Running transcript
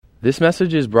This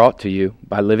message is brought to you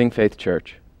by Living Faith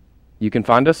Church. You can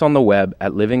find us on the web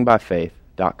at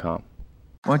livingbyfaith.com.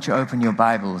 Why don't you open your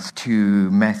Bibles to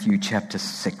Matthew chapter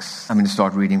 6. I'm going to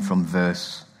start reading from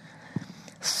verse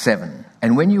 7.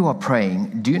 And when you are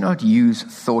praying, do not use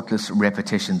thoughtless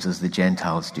repetitions as the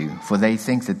Gentiles do, for they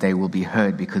think that they will be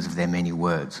heard because of their many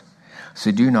words.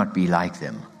 So do not be like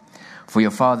them, for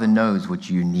your Father knows what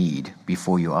you need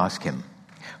before you ask Him.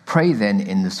 Pray then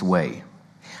in this way: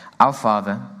 Our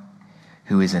Father,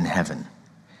 who is in heaven,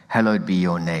 hallowed be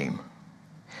your name.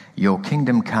 Your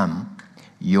kingdom come,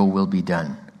 your will be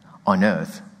done, on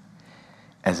earth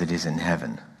as it is in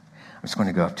heaven. I'm just going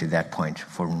to go up to that point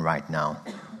for right now.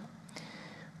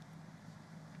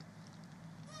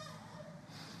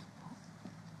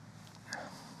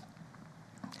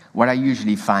 What I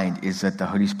usually find is that the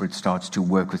Holy Spirit starts to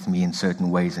work with me in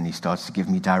certain ways, and He starts to give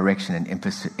me direction and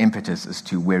impetus as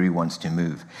to where He wants to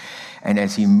move. And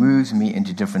as He moves me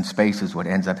into different spaces, what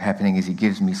ends up happening is He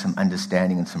gives me some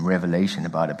understanding and some revelation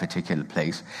about a particular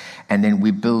place, and then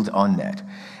we build on that.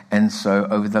 And so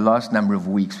over the last number of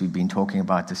weeks, we've been talking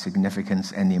about the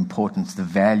significance and the importance, the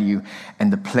value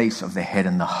and the place of the head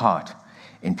and the heart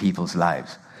in people's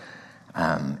lives,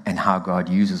 and how God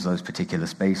uses those particular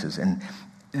spaces. And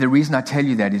the reason I tell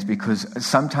you that is because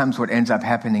sometimes what ends up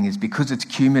happening is, because it's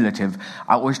cumulative,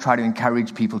 I always try to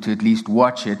encourage people to at least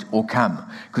watch it or come.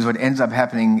 Because what ends up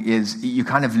happening is you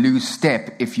kind of lose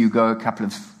step if you go a couple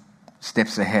of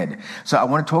steps ahead. So I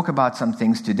want to talk about some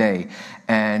things today.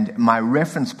 And my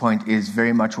reference point is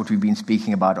very much what we've been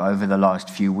speaking about over the last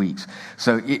few weeks.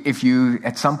 So if you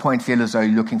at some point feel as though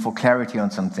you're looking for clarity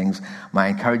on some things, my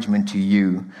encouragement to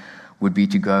you would be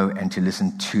to go and to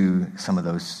listen to some of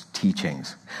those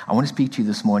teachings. I want to speak to you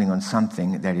this morning on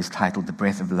something that is titled The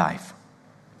Breath of Life.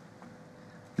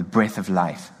 The breath of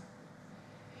life.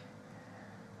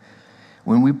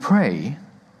 When we pray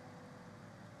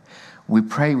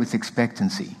with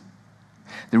expectancy.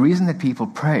 The reason that people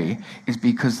pray is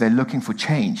because they're looking for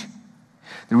change.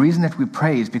 The reason that we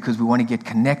pray is because we want to get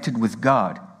connected with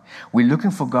God. We're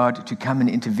looking for God to come and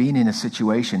intervene in a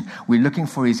situation. We're looking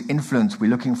for His influence. We're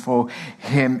looking for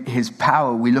His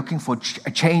power. We're looking for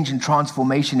a change and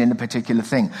transformation in a particular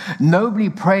thing. Nobody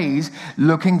prays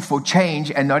looking for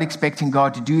change and not expecting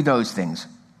God to do those things.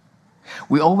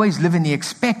 We always live in the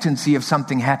expectancy of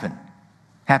something happening.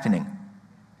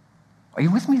 Are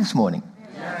you with me this morning?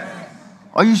 Yes.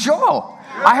 Are you sure?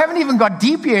 Yes. I haven't even got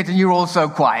deep yet and you're all so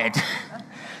quiet.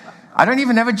 I don't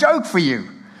even have a joke for you.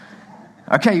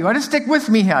 Okay, you got to stick with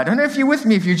me here. I don't know if you're with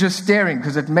me if you're just staring,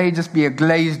 because it may just be a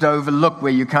glazed over look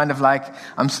where you're kind of like,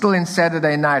 I'm still in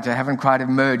Saturday night. I haven't quite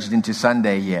emerged into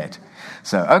Sunday yet.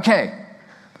 So, okay.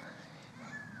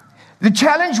 The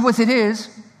challenge with it is,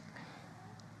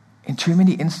 in too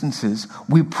many instances,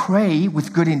 we pray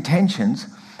with good intentions,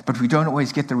 but we don't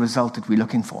always get the result that we're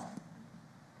looking for.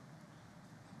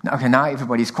 Okay, now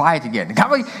everybody's quiet again.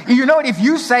 You know what? If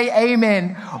you say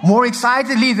amen more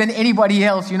excitedly than anybody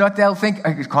else, you know what they'll think?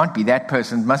 Oh, it can't be that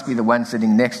person. It must be the one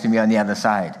sitting next to me on the other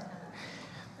side.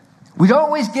 We don't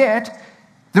always get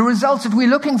the results that we're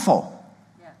looking for.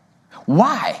 Yeah.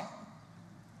 Why?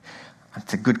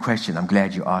 That's a good question. I'm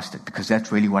glad you asked it, because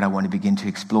that's really what I want to begin to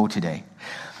explore today.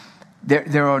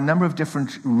 There are a number of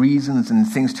different reasons and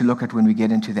things to look at when we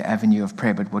get into the avenue of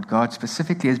prayer, but what God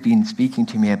specifically has been speaking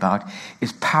to me about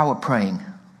is power praying.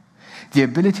 The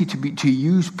ability to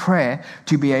use prayer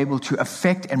to be able to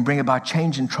affect and bring about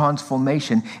change and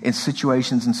transformation in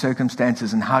situations and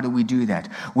circumstances. And how do we do that?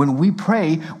 When we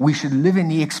pray, we should live in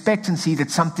the expectancy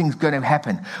that something's going to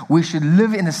happen. We should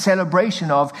live in a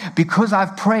celebration of, because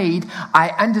I've prayed,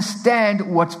 I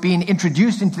understand what's been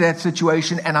introduced into that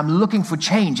situation, and I'm looking for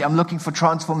change. I'm looking for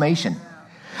transformation.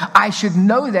 I should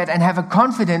know that and have a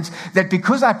confidence that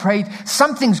because I prayed,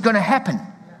 something's going to happen.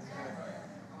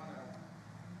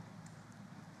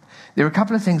 There are a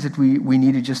couple of things that we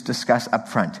need to just discuss up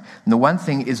front. And the one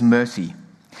thing is mercy.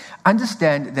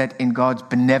 Understand that in God's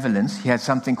benevolence, He has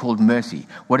something called mercy.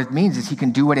 What it means is He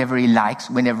can do whatever He likes,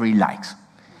 whenever He likes.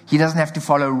 He doesn't have to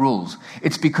follow rules.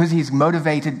 It's because He's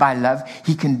motivated by love.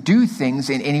 He can do things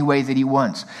in any way that He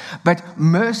wants. But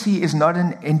mercy is not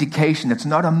an indication. It's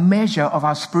not a measure of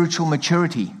our spiritual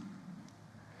maturity.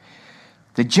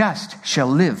 The just shall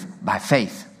live by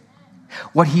faith.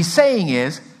 What He's saying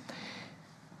is,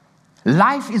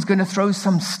 life is going to throw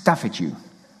some stuff at you.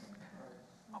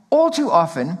 All too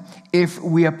often, if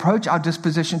we approach our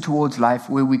disposition towards life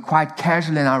where we're quite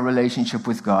casual in our relationship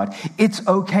with God, it's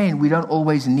okay and we don't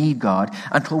always need God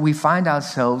until we find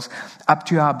ourselves up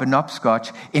to our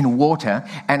Penobscot in water,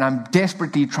 and I'm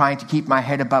desperately trying to keep my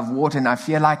head above water and I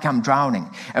feel like I'm drowning.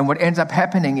 And what ends up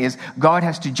happening is God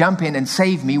has to jump in and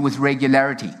save me with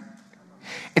regularity.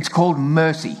 It's called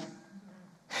mercy.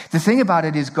 The thing about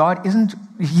it is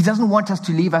He doesn't want us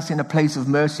to leave us in a place of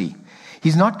mercy.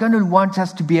 He's not going to want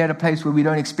us to be at a place where we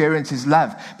don't experience His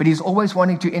love, but He's always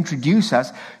wanting to introduce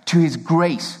us to His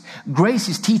grace. Grace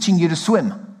is teaching you to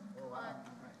swim.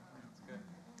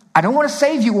 I don't want to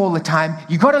save you all the time.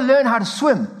 You've got to learn how to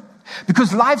swim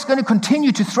because life's going to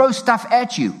continue to throw stuff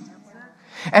at you.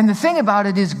 And the thing about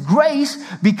it is grace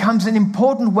becomes an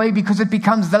important way because it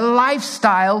becomes the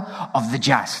lifestyle of the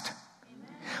just.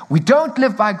 We don't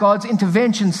live by God's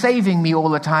intervention saving me all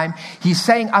the time. He's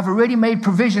saying, I've already made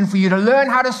provision for you to learn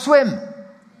how to swim.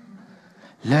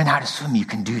 Learn how to swim. You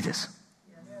can do this.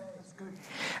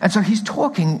 And so he's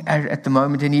talking at the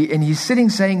moment and he's sitting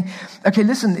saying, okay,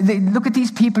 listen, look at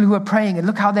these people who are praying and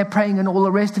look how they're praying and all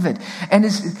the rest of it. And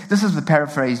this is the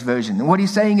paraphrased version. And what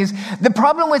he's saying is, the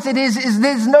problem with it is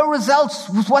there's no results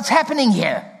with what's happening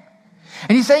here.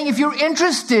 And he's saying, if you're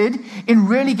interested in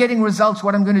really getting results,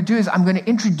 what I'm going to do is I'm going to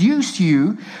introduce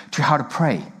you to how to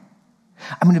pray.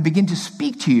 I'm going to begin to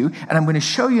speak to you, and I'm going to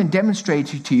show you and demonstrate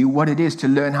to you what it is to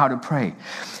learn how to pray.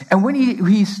 And when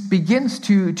he begins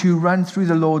to run through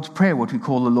the Lord's Prayer, what we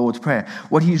call the Lord's Prayer,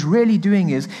 what he's really doing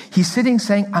is he's sitting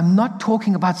saying, I'm not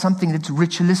talking about something that's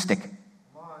ritualistic.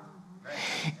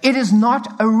 It is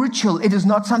not a ritual. It is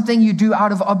not something you do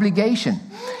out of obligation.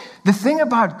 The thing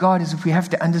about God is, if we have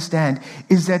to understand,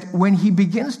 is that when He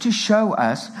begins to show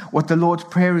us what the Lord's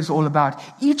Prayer is all about,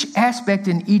 each aspect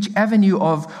and each avenue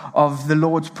of the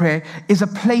Lord's Prayer is a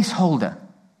placeholder.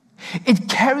 It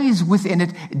carries within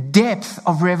it depth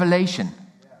of revelation.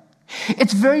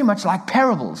 It's very much like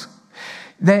parables.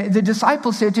 The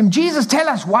disciples said to Him, Jesus, tell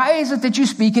us, why is it that you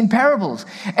speak in parables?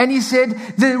 And He said,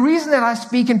 the reason that I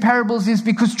speak in parables is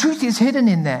because truth is hidden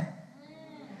in there.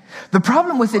 The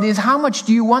problem with it is, how much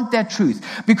do you want that truth?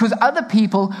 Because other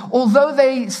people, although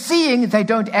they're seeing, they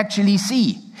don't actually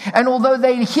see. And although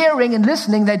they're hearing and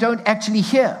listening, they don't actually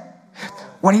hear.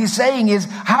 What he's saying is,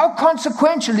 how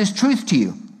consequential is truth to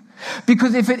you?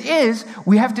 Because if it is,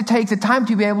 we have to take the time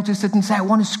to be able to sit and say, I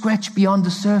want to scratch beyond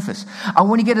the surface. I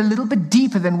want to get a little bit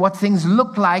deeper than what things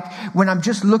look like when I'm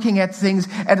just looking at things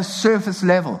at a surface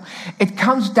level. It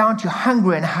comes down to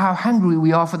hunger and how hungry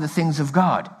we are for the things of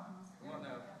God.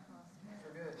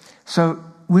 So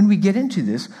when we get into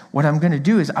this, what I'm going to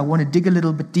do is I want to dig a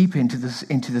little bit deeper into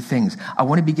the things. I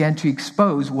want to begin to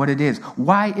expose what it is.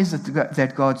 Why is it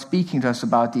that God's speaking to us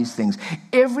about these things?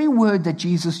 Every word that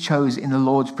Jesus chose in the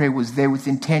Lord's Prayer was there with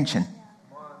intention.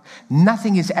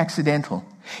 Nothing is accidental.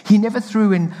 He never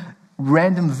threw in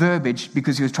random verbiage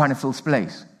because He was trying to fill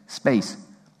space.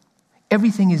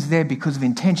 Everything is there because of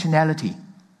intentionality.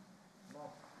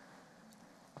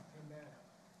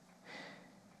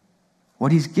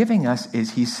 What He's giving us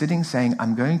is He's sitting saying,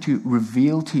 I'm going to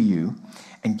reveal to you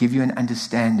and give you an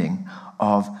understanding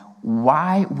of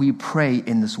why we pray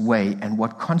in this way and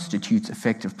what constitutes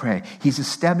effective prayer. He's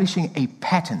establishing a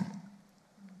pattern.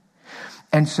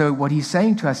 And so what He's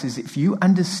saying to us is, if you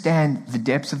understand the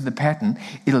depths of the pattern,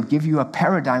 it'll give you a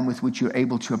paradigm with which you're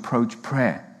able to approach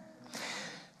prayer.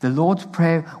 The Lord's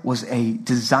Prayer was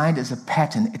designed as a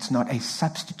pattern. It's not a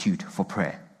substitute for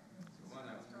prayer.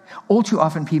 All too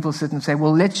often people sit and say,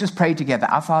 well, let's just pray together.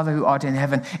 Our Father who art in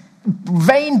heaven.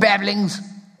 Vain babblings.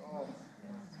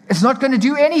 It's not going to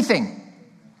do anything.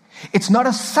 It's not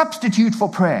a substitute for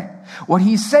prayer. What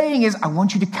He's saying is, I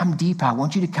want you to come deeper. I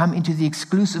want you to come into the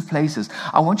exclusive places.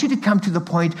 I want you to come to the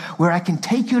point where I can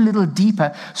take you a little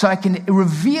deeper so I can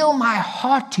reveal my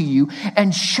heart to you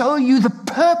and show you the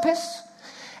purpose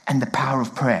and the power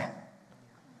of prayer.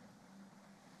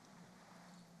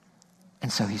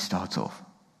 And so He starts off.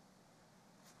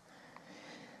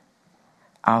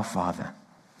 Our Father.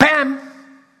 Bam!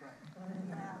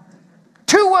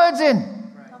 2 words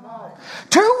in.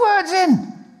 2 words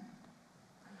in.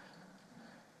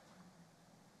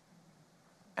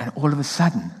 And all of a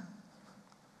sudden,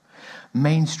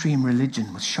 mainstream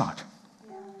religion was shot.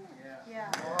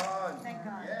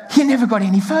 He never got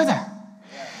any further.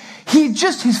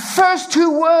 His first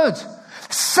 2 words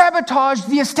sabotaged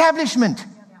the establishment.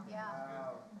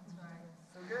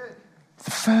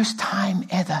 The first time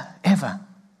ever.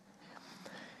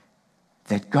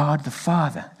 That God the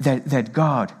Father, that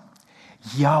God,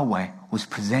 Yahweh, was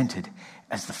presented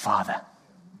as the Father.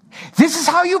 This is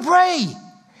how you pray.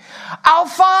 Our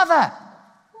Father.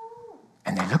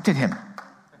 And they looked at Him.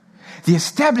 the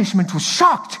establishment was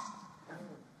shocked.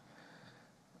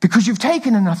 Because you've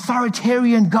taken an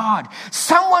authoritarian God,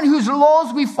 someone whose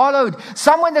laws we followed,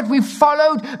 someone that we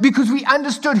followed because we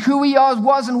understood who he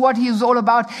was and what he is all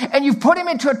about, and you've put him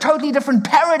into a totally different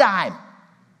paradigm.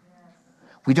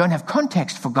 We don't have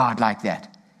context for God like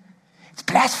that. It's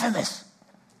blasphemous.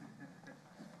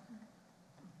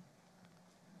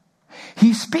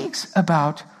 He speaks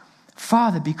about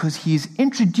Father because he is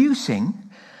introducing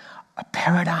a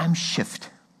paradigm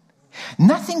shift.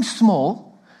 Nothing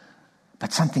small,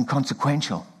 but something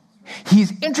consequential. He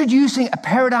is introducing a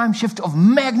paradigm shift of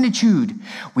magnitude.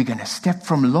 We're going to step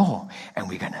from law and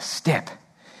we're going to step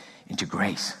into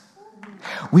grace.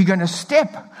 We're going to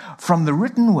step from the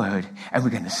written word and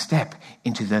we're going to step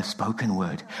into the spoken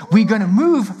word. We're going to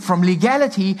move from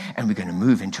legality and we're going to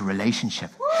move into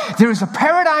relationship. There is a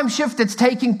paradigm shift that's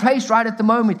taking place right at the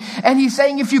moment. And he's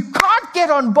saying, if you can't get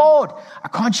on board, I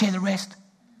can't share the rest.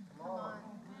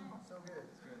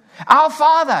 Our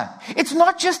Father. It's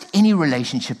not just any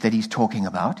relationship that he's talking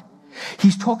about.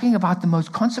 He's talking about the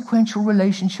most consequential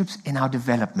relationships in our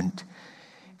development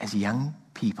as young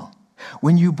people.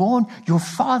 When you're born, your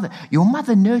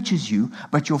mother nurtures you,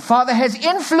 but your father has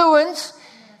influence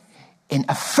in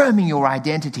affirming your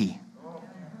identity.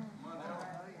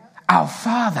 Our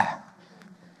Father.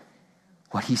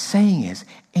 What he's saying is,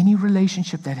 any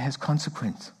relationship that has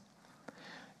consequence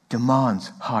demands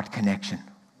heart connection.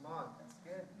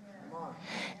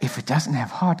 If it doesn't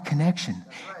have heart connection,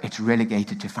 it's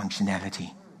relegated to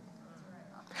functionality.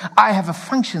 I have a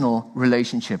functional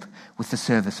relationship with the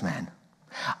serviceman.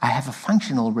 I have a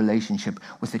functional relationship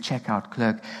with the checkout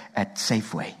clerk at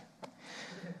Safeway.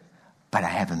 But I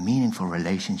have a meaningful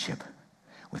relationship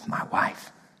with my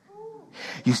wife.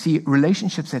 You see,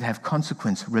 relationships that have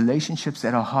consequence, relationships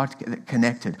that are heart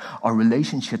connected, are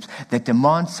relationships that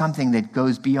demand something that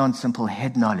goes beyond simple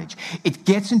head knowledge. It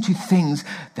gets into things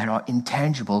that are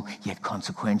intangible yet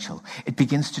consequential. It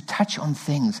begins to touch on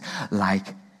things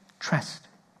like trust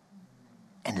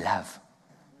and love,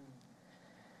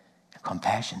 and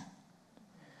compassion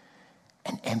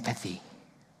and empathy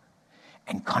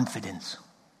and confidence.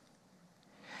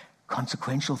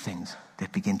 Consequential things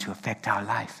that begin to affect our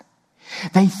life.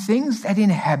 They're things that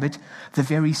inhabit the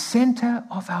very center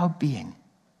of our being.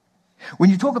 When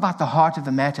you talk about the heart of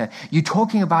the matter, you're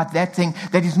talking about that thing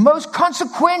that is most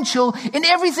consequential in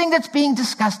everything that's being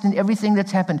discussed and everything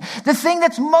that's happened. The thing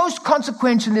that's most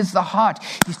consequential is the heart.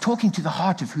 He's talking to the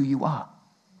heart of who you are.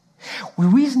 The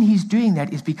reason he's doing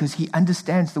that is because he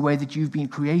understands the way that you've been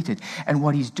created. And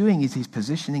what he's doing is he's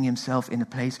positioning himself in a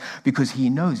place because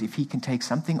he knows if he can take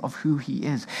something of who he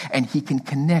is and he can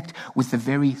connect with the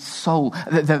very soul,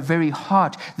 the very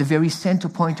heart, the very center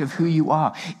point of who you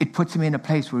are, it puts him in a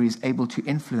place where he's able to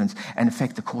influence and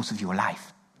affect the course of your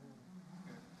life.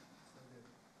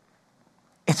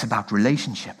 It's about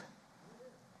relationship.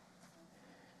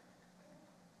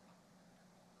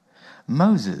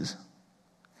 Moses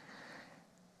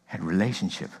had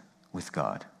relationship with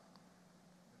God.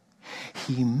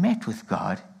 He met with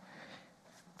God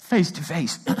face to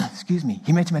face. Excuse me.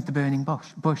 He met him at the burning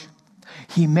bush.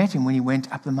 He met him when he went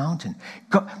up the mountain.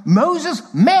 Moses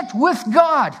met with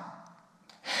God.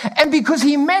 And because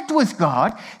he met with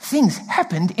God, things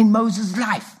happened in Moses'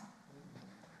 life.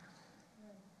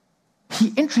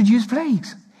 He introduced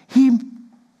plagues. He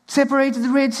separated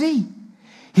the Red Sea.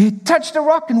 He touched a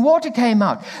rock and water came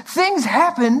out. Things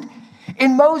happened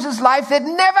in Moses' life that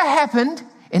never happened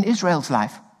in Israel's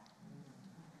life.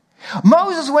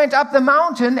 Moses went up the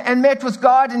mountain and met with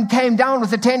God and came down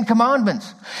with the 10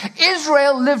 Commandments.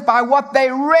 Israel lived by what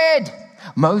they read.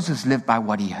 Moses lived by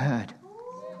what he heard.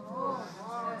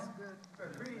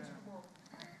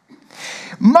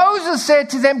 Moses said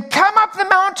to them, come up the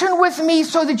mountain with me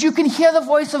so that you can hear the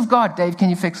voice of God. Dave, can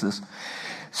you fix this?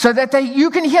 So that you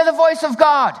can hear the voice of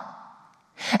God.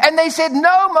 And they said,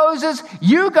 no, Moses,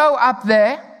 you go up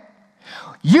there.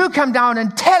 You come down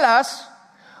and tell us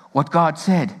what God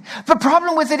said. The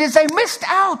problem with it is they missed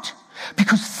out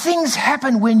because things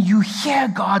happen when you hear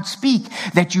God speak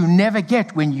that you never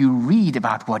get when you read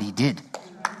about what he did.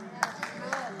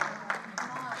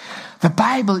 The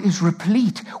Bible is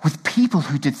replete with people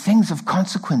who did things of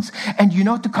consequence. And you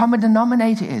know what the common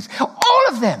denominator is? All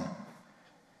of them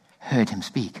heard him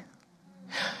speak.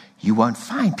 You won't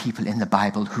find people in the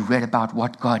Bible who read about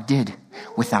what God did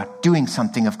without doing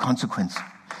something of consequence.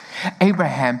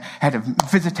 Abraham had a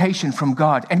visitation from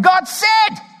God, and God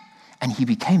said, and he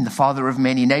became the father of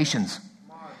many nations.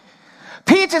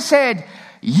 Peter said,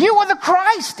 you are the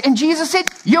Christ, and Jesus said,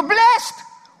 you're blessed.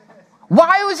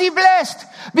 Why was he blessed?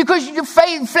 Because your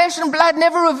faith, flesh and blood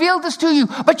never revealed this to you,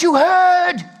 but you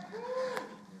heard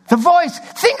The voice.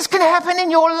 Things can happen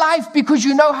in your life because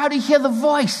you know how to hear the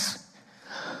voice.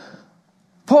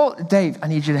 Dave, I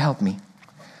need you to help me.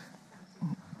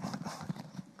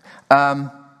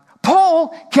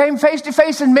 Paul came face to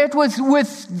face and met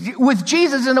with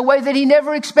Jesus in a way that he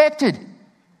never expected.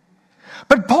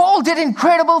 But Paul did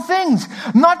incredible things,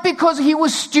 not because he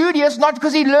was studious, not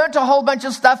because he learned a whole bunch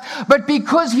of stuff, but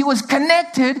because he was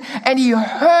connected and he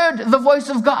heard the voice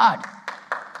of God.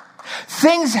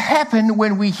 Things happen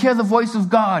when we hear the voice of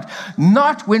God,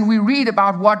 not when we read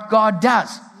about what God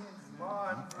does.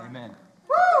 Amen.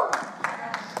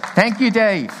 Thank you,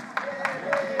 Dave.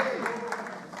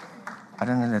 I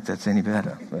don't know if that's any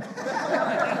better. But.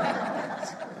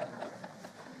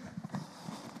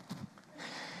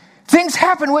 Things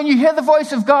happen when you hear the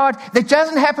voice of God that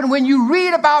doesn't happen when you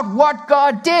read about what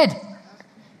God did.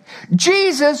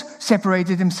 Jesus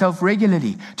separated himself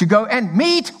regularly to go and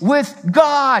meet with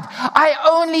God. I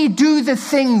only do the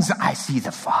things I see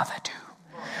the Father do.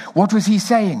 What was he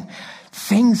saying?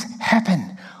 Things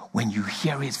happen when you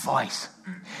hear his voice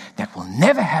that will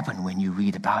never happen when you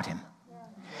read about him.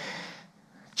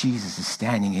 Jesus is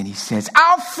standing and he says,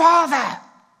 "Our Father."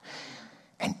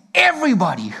 And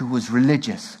everybody who was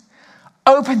religious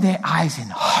opened their eyes in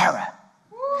horror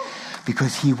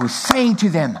because he was saying to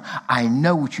them, I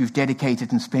know what you've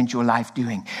dedicated and spent your life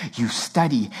doing. You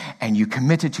study and you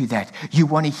committed to that. You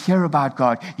want to hear about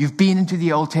God. You've been into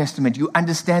the Old Testament. You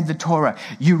understand the Torah.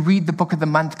 You read the Book of the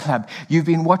Month Club. You've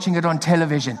been watching it on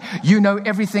television. You know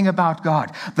everything about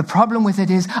God. The problem with it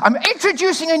is I'm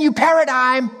introducing a new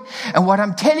paradigm. And what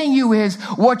I'm telling you is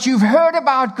what you've heard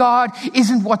about God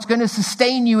isn't what's going to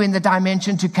sustain you in the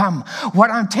dimension to come.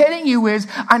 What I'm telling you is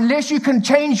unless you can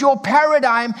change your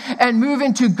paradigm and move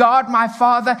into God, my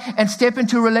Father, and step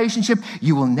into a relationship,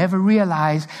 you will never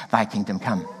realize thy kingdom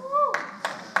come.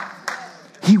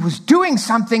 He was doing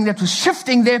something that was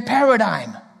shifting their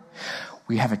paradigm.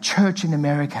 We have a church in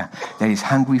America that is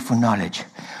hungry for knowledge.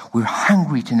 We're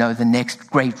hungry to know the next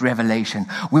great revelation.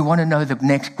 We want to know the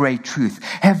next great truth.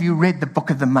 Have you read the book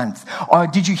of the month? Or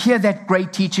did you hear that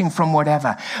great teaching from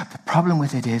whatever? The problem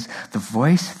with it is the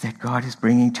voice that God is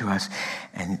bringing to us,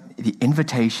 and the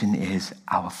invitation is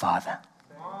our Father.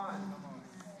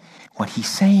 What he's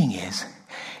saying is,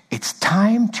 it's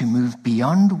time to move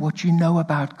beyond what you know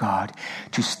about God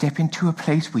to step into a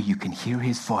place where you can hear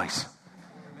his voice.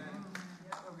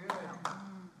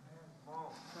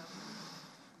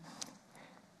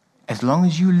 As long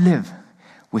as you live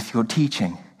with your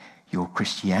teaching, your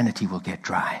Christianity will get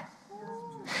dry.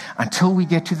 Until we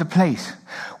get to the place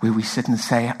where we sit and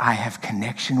say, I have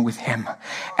connection with him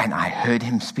and I heard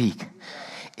him speak,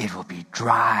 it will be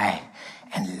dry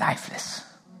and lifeless.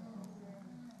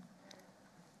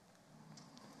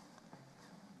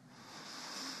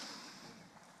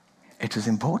 It was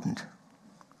important.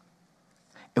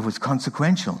 It was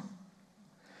consequential,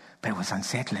 but it was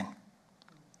unsettling.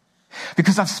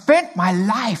 Because I've spent my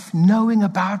life knowing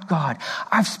about God.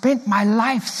 I've spent my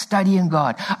life studying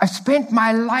God. I've spent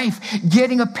my life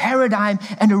getting a paradigm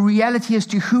and a reality as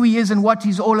to who he is and what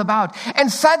he's all about. And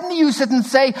suddenly you sit and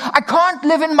say, I can't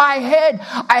live in my head.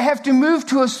 I have to move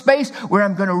to a space where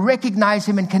I'm going to recognize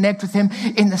him and connect with him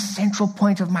in the central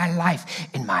point of my life,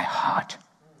 in my heart.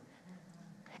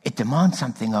 It demands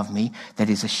something of me that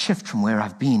is a shift from where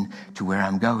I've been to where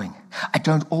I'm going. I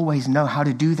don't always know how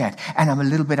to do that, and I'm a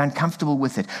little bit uncomfortable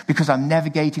with it because I'm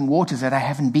navigating waters that I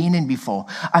haven't been in before.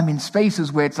 I'm in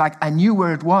spaces where it's like I knew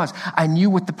where it was. I knew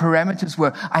what the parameters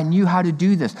were. I knew how to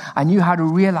do this. I knew how to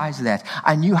realize that.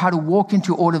 I knew how to walk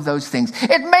into all of those things.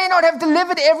 It may not have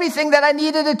delivered everything that I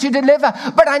needed it to deliver,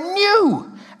 but I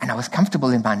knew, and I was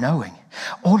comfortable in my knowing.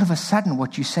 All of a sudden,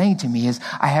 what you're saying to me is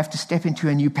I have to step into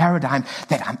a new paradigm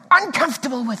that I'm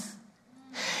uncomfortable with.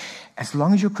 As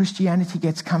long as your Christianity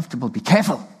gets comfortable, be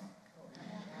careful,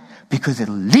 because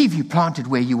it'll leave you planted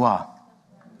where you are.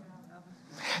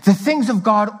 The things of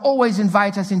God always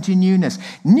invite us into newness.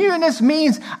 Newness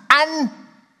means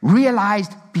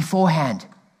unrealized beforehand.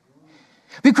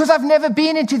 Because I've never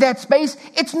been into that space,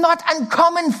 it's not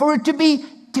uncommon for it to be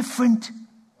different.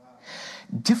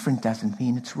 Different doesn't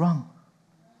mean it's wrong.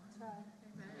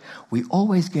 We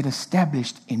always get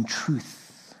established in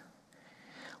truth.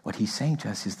 What he's saying to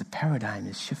us is the paradigm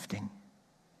is shifting.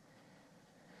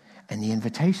 And the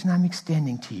invitation I'm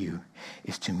extending to you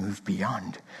is to move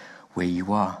beyond where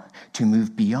you are, to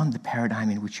move beyond the paradigm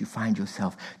in which you find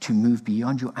yourself, to move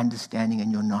beyond your understanding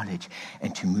and your knowledge,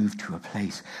 and to move to a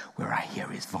place where I hear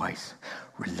his voice.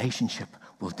 Relationship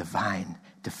will define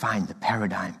the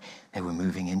paradigm that we're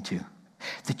moving into.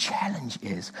 The challenge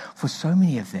is, for so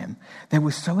many of them, they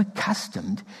were so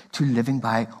accustomed to living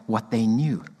by what they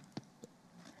knew.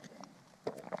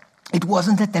 It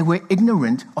wasn't that they were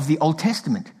ignorant of the Old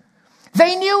Testament.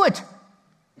 They knew it.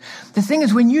 The thing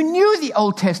is, when you knew the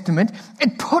Old Testament,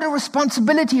 it put a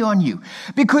responsibility on you.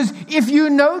 Because if you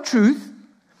know truth,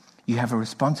 you have a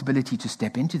responsibility to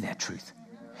step into that truth.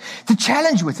 The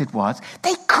challenge with it was,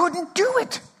 they couldn't do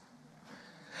it.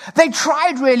 They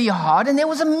tried really hard, and there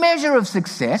was a measure of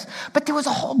success, but there was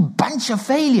a whole bunch of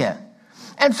failure.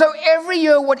 And so every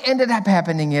year what ended up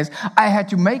happening is I had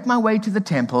to make my way to the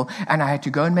temple, and I had to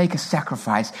go and make a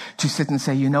sacrifice to sit and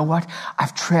say, you know what?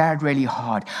 I've tried really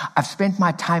hard. I've spent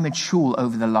my time at shul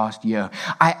over the last year.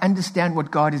 I understand what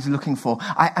God is looking for.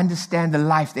 I understand the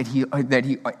life that He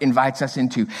invites us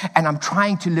into. And I'm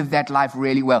trying to live that life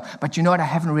really well. But you know what? I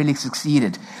haven't really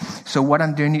succeeded. So what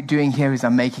I'm doing here is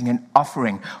I'm making an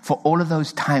offering for all of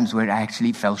those times where I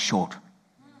actually fell short.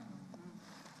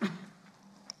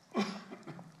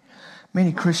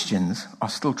 Many Christians are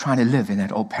still trying to live in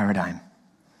that old paradigm.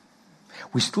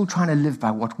 We're still trying to live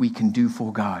by what we can do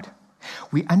for God.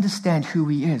 We understand who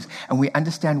He is, and we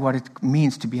understand what it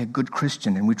means to be a good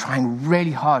Christian, and we're trying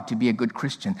really hard to be a good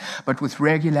Christian. But with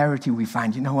regularity, we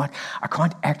find, you know what? I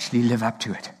can't actually live up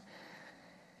to it.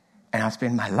 And I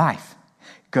spend my life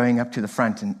going up to the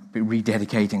front and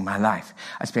rededicating my life.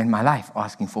 I spend my life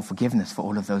asking for forgiveness for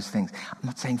all of those things. I'm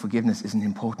not saying forgiveness isn't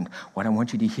important. What I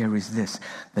want you to hear is this: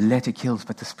 the letter kills,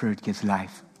 but the Spirit gives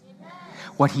life.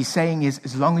 What He's saying is,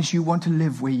 as long as you want to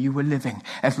live where you were living,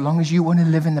 as long as you want to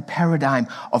live in the paradigm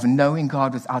of knowing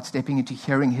God without stepping into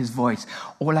hearing His voice,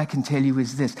 all I can tell you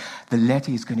is this: the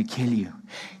letter is going to kill you.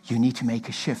 You need to make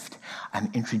a shift. I'm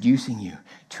introducing you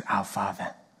to our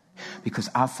Father. Because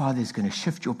our Father is going to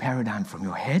shift your paradigm from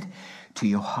your head to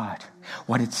your heart.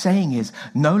 What it's saying is,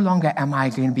 no longer am I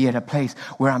going to be at a place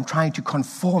where I'm trying to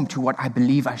conform to what I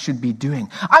believe I should be doing.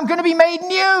 I'm going to be made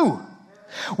new.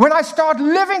 When I start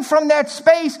living from that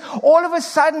space, all of a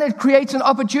sudden it creates an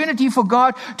opportunity for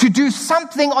God to do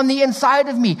something on the inside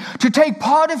of me, to take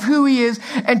part of who He is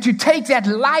and to take that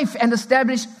life and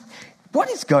establish what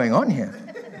is going on here.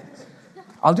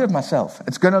 I'll do it myself.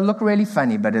 It's going to look really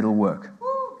funny, but it'll work.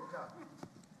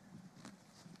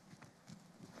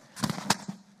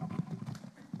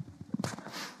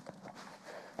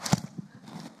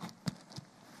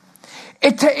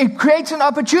 It creates an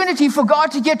opportunity for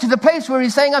God to get to the place where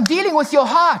He's saying, I'm dealing with your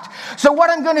heart. So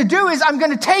what I'm going to do is I'm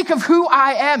going to take of who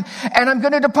I am, and I'm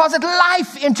going to deposit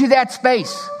life into that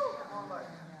space.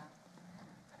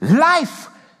 Life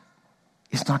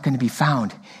is not going to be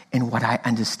found in what I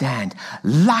understand.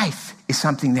 Life is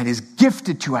something that is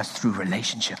gifted to us through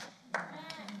relationship.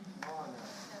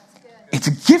 It's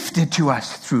gifted to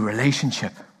us through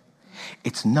relationship.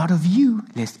 It's not of you,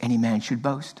 lest any man should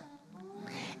boast.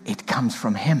 It comes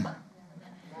from Him.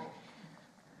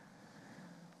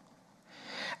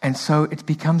 And so it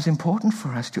becomes important for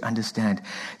us to understand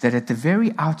that at the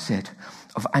very outset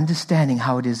of understanding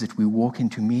how it is that we walk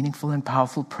into meaningful and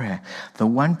powerful prayer,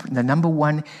 the number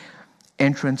one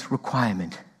entrance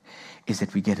requirement is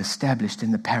that we get established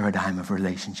in the paradigm of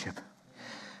relationship.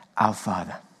 Our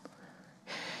Father.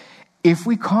 If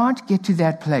we can't get to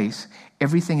that place,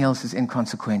 everything else is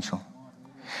inconsequential.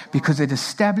 Because it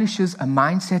establishes a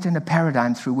mindset and a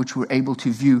paradigm through which we're able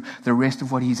to view the rest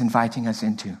of what He's inviting us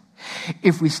into.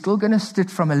 If we're still going to sit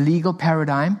from a legal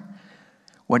paradigm,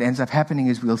 what ends up happening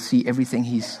is we'll see everything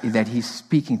that He's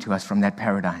speaking to us from that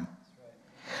paradigm.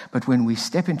 But when we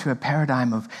step into a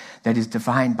paradigm that is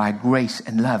defined by grace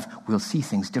and love, we'll see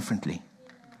things differently.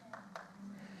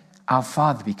 Our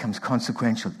Father becomes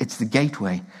consequential. It's the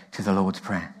gateway to the Lord's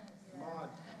Prayer.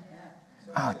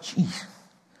 Oh, jeez.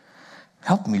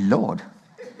 Help me, Lord.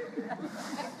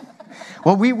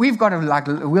 Well, we've got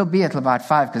to, we'll be at about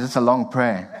 5 because it's a long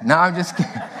prayer. No, I'm just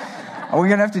kidding. We're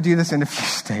going to have to do this in a few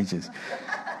stages.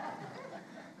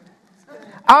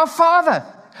 Our Father,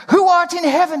 who art in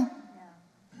heaven.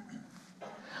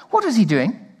 What was He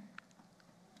doing?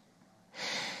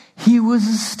 He was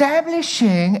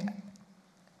establishing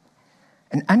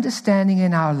an understanding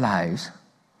in our lives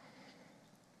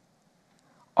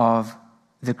of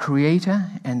the Creator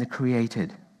and the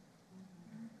created.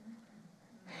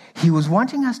 He was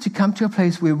wanting us to come to a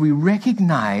place where we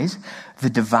recognize the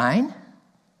divine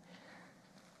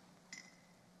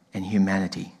and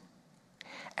humanity,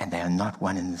 and they are not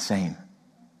one and the same.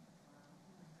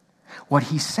 What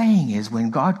He's saying is,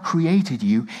 when God created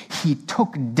you, He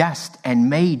took dust and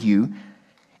made you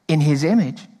in His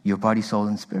image, your body, soul,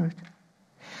 and spirit.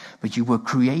 But you were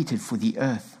created for the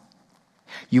earth.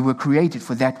 You were created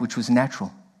for that which was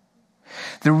natural.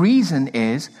 The reason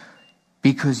is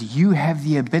because you have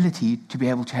the ability to be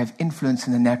able to have influence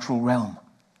in the natural realm.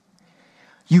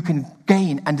 You can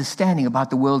gain understanding about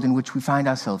the world in which we find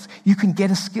ourselves. You can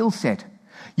get a skill set.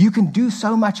 You can do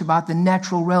so much about the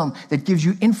natural realm that gives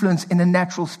you influence in a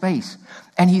natural space.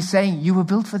 And he's saying you were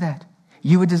built for that.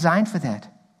 You were designed for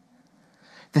that.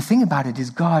 The thing about it is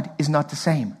God is not the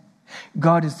same.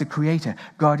 God is the creator.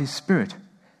 God is spirit.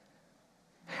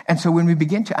 And so when we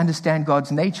begin to understand God's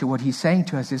nature, what he's saying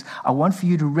to us is, I want for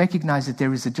you to recognize that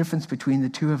there is a difference between the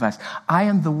two of us. I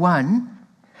am the one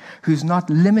who's not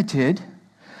limited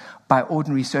by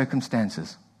ordinary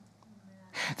circumstances.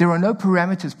 There are no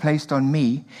parameters placed on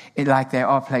me like they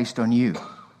are placed on you.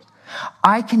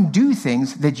 I can do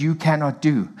things that you cannot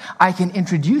do. I can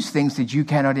introduce things that you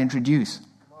cannot introduce.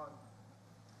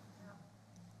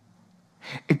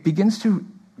 It begins to...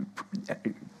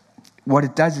 What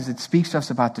it does is it speaks to us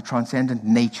about the transcendent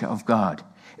nature of God.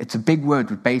 It's a big word,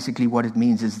 but basically what it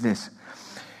means is this.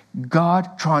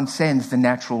 God transcends the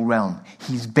natural realm.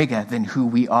 He's bigger than who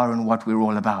we are and what we're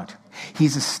all about.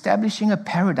 He's establishing a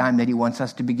paradigm that he wants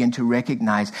us to begin to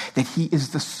recognize that he is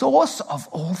the source of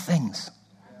all things.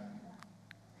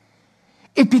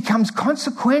 It becomes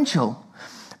consequential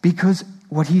because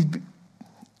what he's...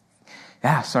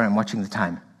 sorry, I'm watching the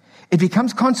time. It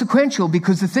becomes consequential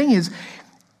because the thing is,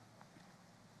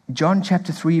 John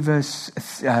 3 verse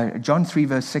 6,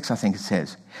 I think it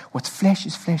says, what's flesh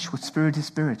is flesh, what spirit is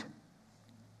spirit.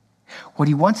 What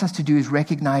he wants us to do is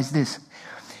recognize this.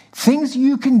 Things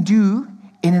you can do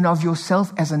in and of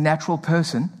yourself as a natural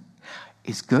person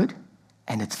is good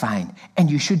and it's fine. And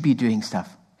you should be doing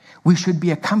stuff. We should be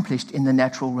accomplished in the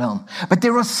natural realm. But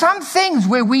there are some things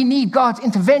where we need God's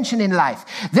intervention in life.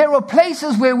 There are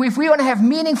places where if we want to have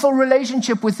meaningful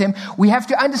relationship with him, we have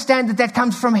to understand that that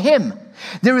comes from him.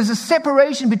 There is a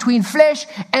separation between flesh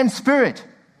and spirit.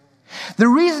 The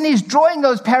reason he's drawing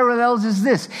those parallels is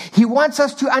this. He wants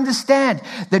us to understand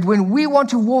that when we want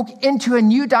to walk into a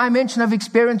new dimension of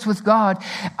experience with God,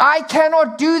 I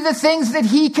cannot do the things that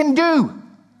he can do.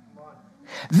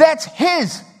 That's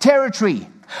his territory.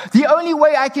 The only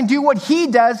way I can do what he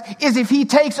does is if he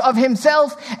takes of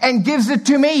himself and gives it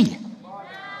to me.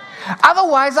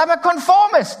 Otherwise, I'm a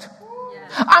conformist.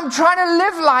 I'm trying to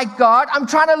live like God. I'm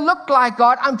trying to look like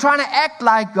God. I'm trying to act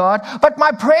like God. But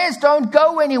my prayers don't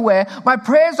go anywhere. My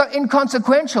prayers are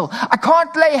inconsequential. I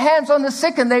can't lay hands on the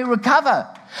sick and they recover.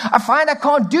 I find I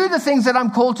can't do the things that I'm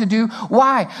called to do.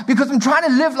 Why? Because I'm trying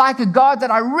to live like a God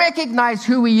that I recognize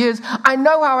who he is. I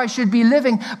know how I should be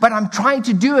living, but I'm trying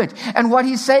to do it. And what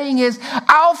he's saying is,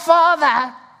 our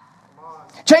Father,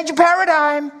 change your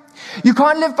paradigm. You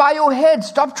can't live by your head.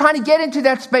 Stop trying to get into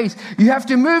that space. You have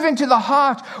to move into the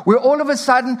heart where all of a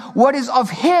sudden what is of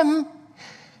him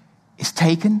is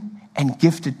taken and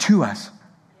gifted to us.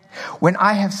 When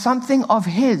I have something of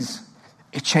his,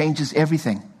 it changes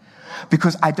everything.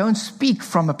 Because I don't speak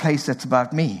from a place that's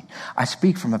about me. I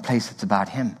speak from a place that's about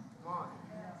him.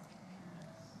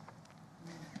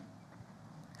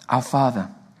 Our Father,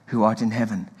 who art in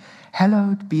heaven,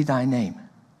 hallowed be thy name.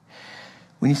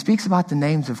 When he speaks about the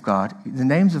names of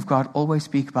God always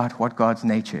speak about what God's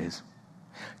nature is.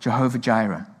 Jehovah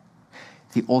Jireh,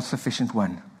 the all-sufficient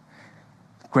one,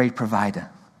 great provider,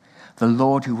 the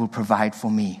Lord who will provide for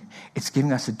me. It's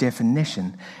giving us a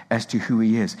definition as to who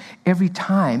he is. Every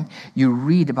time you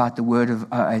read about the word of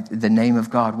the name of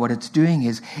God, what it's doing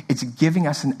is it's giving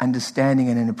us an understanding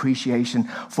and an appreciation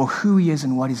for who he is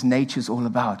and what his nature is all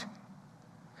about.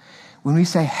 When we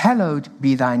say, hallowed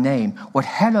be thy name, what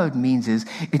hallowed means is,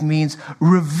 it means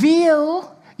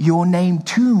reveal your name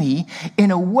to me in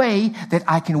a way that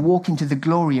I can walk into the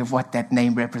glory of what that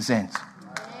name represents.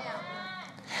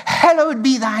 Hallowed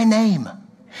be thy name.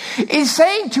 It's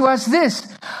saying to us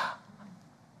this.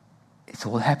 It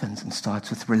all happens and starts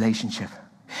with relationship.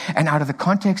 And out of the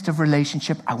context of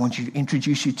relationship, I want you to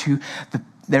introduce you to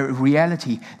the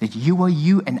reality that you are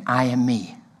you and I am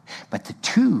me. But the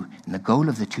two, and the goal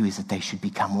of the two is that they should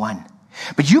become one.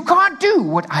 But you can't do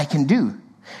what I can do.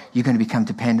 You're going to become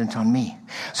dependent on me.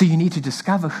 So you need to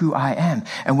discover who I am.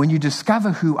 And when you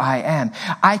discover who I am,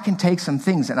 I can take some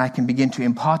things and I can begin to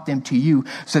impart them to you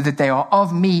so that they are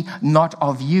of me, not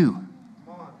of you.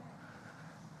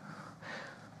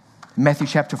 Matthew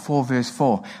chapter 4, verse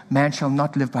 4. Man shall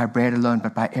not live by bread alone,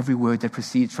 but by every word that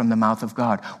proceeds from the mouth of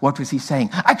God. What was he saying?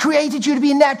 I created you to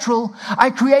be natural. I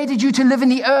created you to live in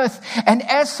the earth. And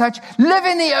as such, live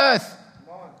in the earth.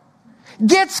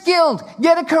 Get skilled.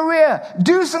 Get a career.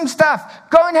 Do some stuff.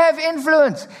 Go and have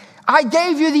influence. I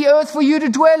gave you the earth for you to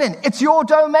dwell in. It's your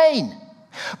domain.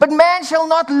 But man shall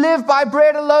not live by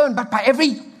bread alone, but by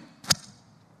every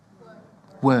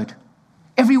word.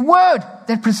 Every word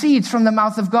that proceeds from the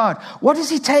mouth of God. What is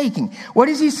he taking? What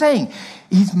is he saying?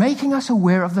 He's making us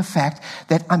aware of the fact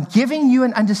that I'm giving you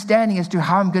an understanding as to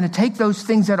how I'm going to take those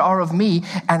things that are of me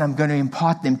and I'm going to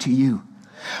impart them to you.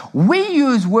 We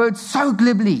use words so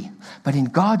glibly, but in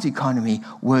God's economy,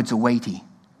 words are weighty.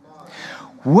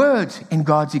 Words in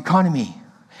God's economy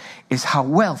is how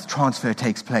wealth transfer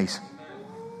takes place.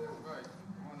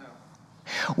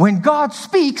 When God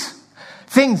speaks,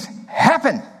 things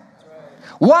happen.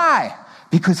 Why?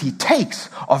 Because he takes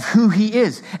of who he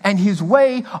is, and his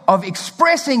way of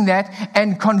expressing that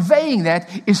and conveying that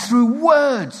is through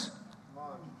words.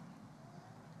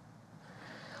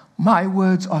 My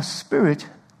words are spirit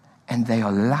and they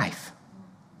are life.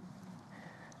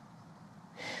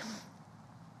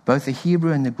 Both the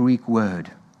Hebrew and the Greek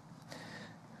word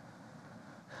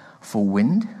for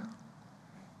wind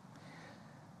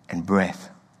and breath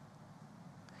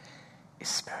is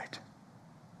spirit.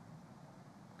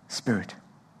 Spirit.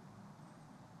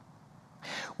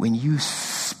 When you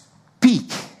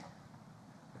speak,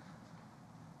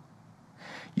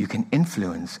 you can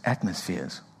influence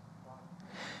atmospheres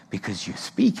because you're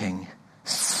speaking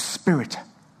spirit.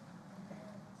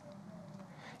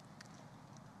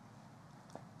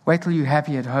 Wait till you're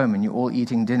happy at home and you're all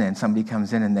eating dinner and somebody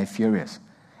comes in and they're furious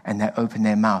and they open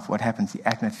their mouth. What happens? The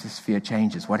atmosphere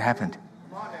changes. What happened?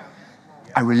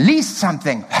 I released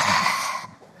something.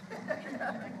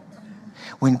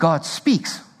 When God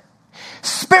speaks,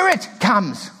 spirit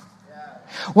comes.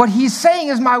 What he's saying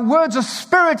is my words are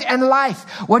spirit and life.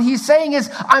 What he's saying is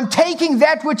I'm taking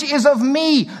that which is of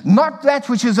me, not that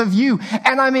which is of you,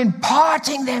 and I'm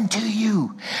imparting them to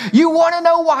you. You want to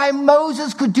know why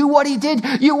Moses could do what he did?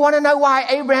 You want to know why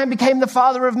Abraham became the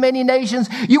father of many nations?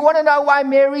 You want to know why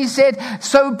Mary said,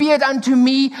 so be it unto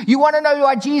me? You want to know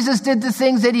why Jesus did the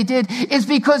things that he did? It's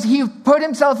because he put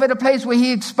himself at a place where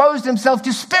he exposed himself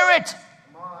to spirit.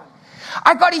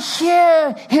 I got to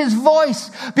hear his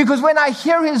voice, because when I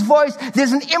hear his voice,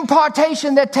 there's an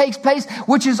impartation that takes place,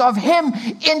 which is of him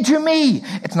into me.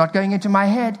 It's not going into my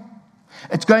head.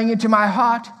 It's going into my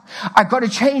heart. I've got to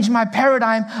change my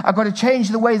paradigm. I've got to change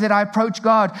the way that I approach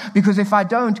God, because if I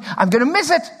don't, I'm going to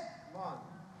miss it.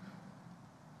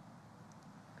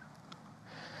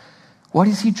 What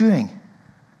is he doing?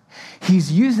 He's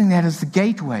using that as the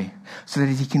gateway so that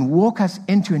he can walk us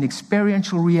into an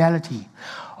experiential reality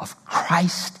of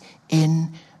Christ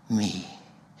in me,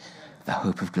 the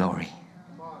hope of glory.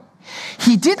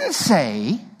 He didn't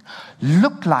say,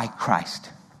 look like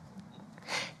Christ.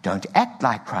 Don't act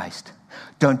like Christ.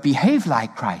 Don't behave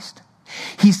like Christ.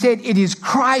 He said, it is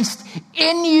Christ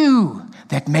in you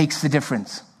that makes the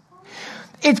difference.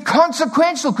 It's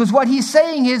consequential, because what he's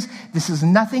saying is, this is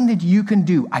nothing that you can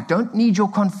do. I don't need your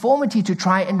conformity to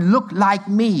try and look like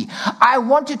me. I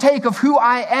want to take of who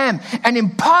I am and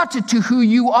impart it to who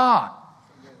you are.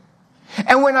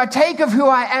 And when I take of who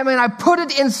I am and I put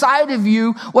it inside of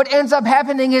you, what ends up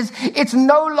happening is it's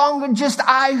no longer just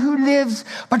I who lives,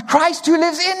 but Christ who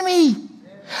lives in me.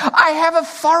 I have a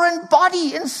foreign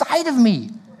body inside of me.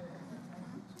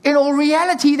 In all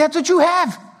reality, that's what you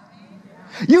have.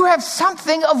 You have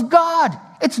something of God.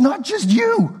 It's not just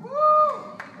you.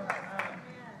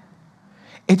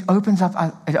 It opens up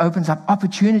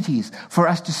opportunities for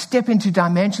us to step into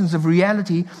dimensions of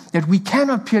reality that we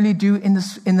cannot purely do in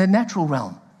the natural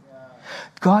realm.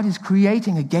 God is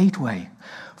creating a gateway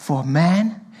for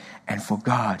man and for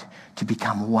God to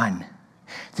become one.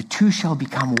 The two shall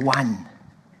become one.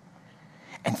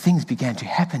 And things began to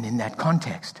happen in that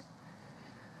context.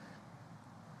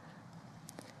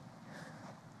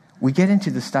 We get into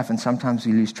this stuff and sometimes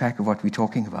we lose track of what we're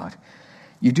talking about.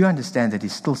 You do understand that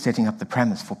he's still setting up the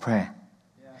premise for prayer.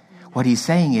 What he's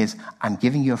saying is, I'm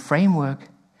giving you a framework,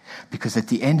 because at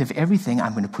the end of everything,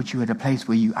 I'm going to put you at a place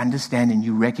where you understand and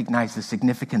you recognize the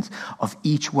significance of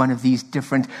each one of these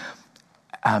different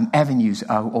avenues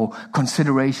or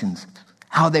considerations,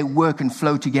 how they work and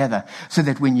flow together, so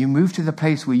that when you move to the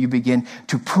place where you begin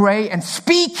to pray and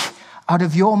speak out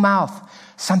of your mouth,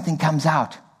 something comes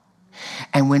out.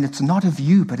 And when it's not of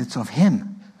you, but it's of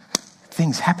him,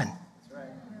 things happen.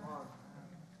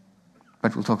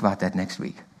 But we'll talk about that next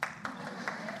week.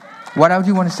 What I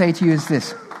do want to say to you is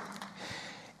this.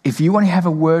 If you want to have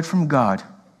a word from God,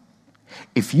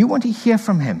 if you want to hear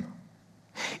from him,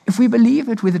 if we believe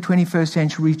that we're the 21st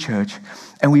century church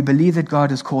and we believe that God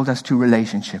has called us to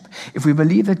relationship, if we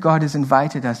believe that God has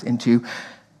invited us into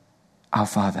our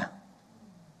Father,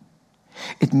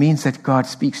 it means that God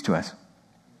speaks to us.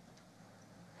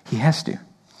 He has to.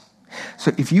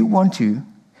 So if you want to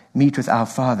meet with our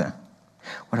Father,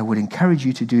 what I would encourage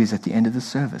you to do is at the end of the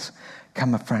service,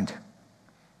 come up front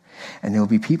And there will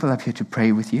be people up here to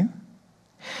pray with you.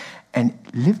 And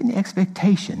live in the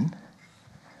expectation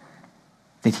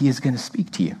that he is going to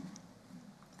speak to you.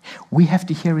 We have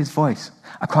to hear his voice.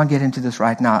 I can't get into this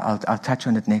right now. I'll touch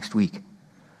on it next week.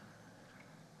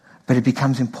 But it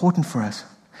becomes important for us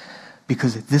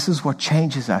because this is what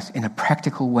changes us in a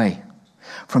practical way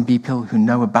from people who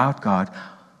know about God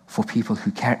for people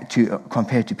who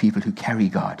compared to people who carry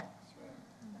God.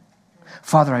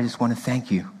 Father, I just want to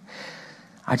thank you.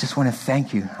 I just want to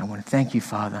thank you. I want to thank you,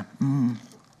 Father.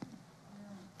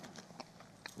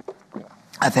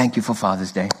 I thank you for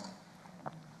Father's Day.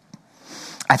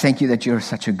 I thank you that you're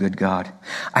such a good God.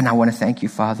 And I want to thank you,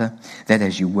 Father, that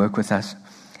as you work with us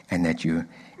and that you're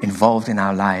involved in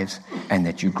our lives and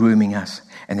that you're grooming us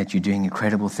and that you're doing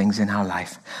incredible things in our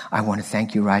life, I want to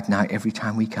thank you right now every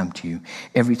time we come to you,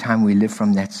 every time we live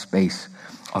from that space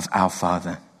of our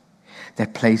Father,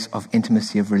 that place of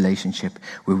intimacy of relationship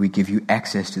where we give you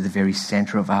access to the very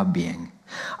center of our being.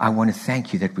 I want to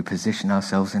thank you that we position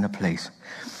ourselves in a place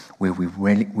where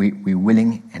we're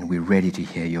willing and we're ready to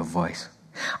hear your voice.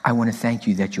 I want to thank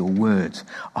you that your words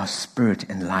are spirit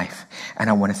and life. And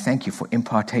I want to thank you for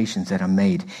impartations that are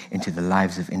made into the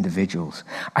lives of individuals.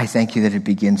 I thank you that it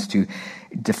begins to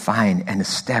define and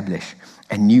establish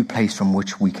a new place from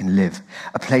which we can live.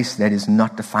 A place that is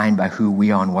not defined by who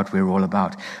we are and what we're all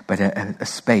about, but a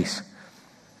space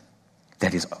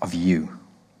that is of you.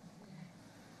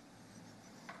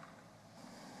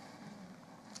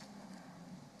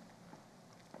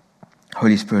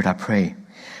 Holy Spirit, I pray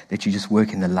that you just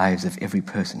work in the lives of every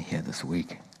person here this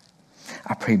week.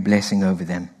 I pray blessing over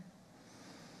them.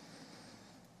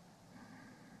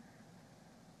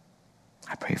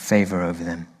 I pray favor over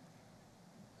them.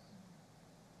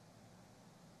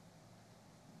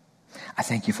 I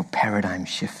thank you for paradigm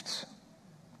shifts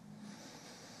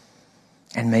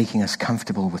and making us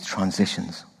comfortable with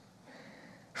transitions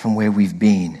from where we've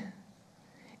been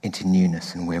into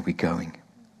newness and where we're going.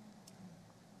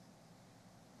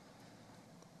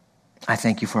 I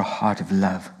thank you for a heart of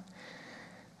love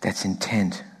that's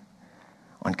intent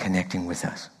on connecting with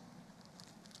us.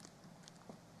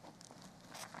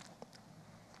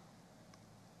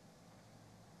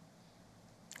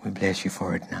 We bless you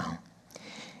for it now.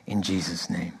 In Jesus'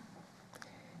 name,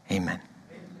 amen.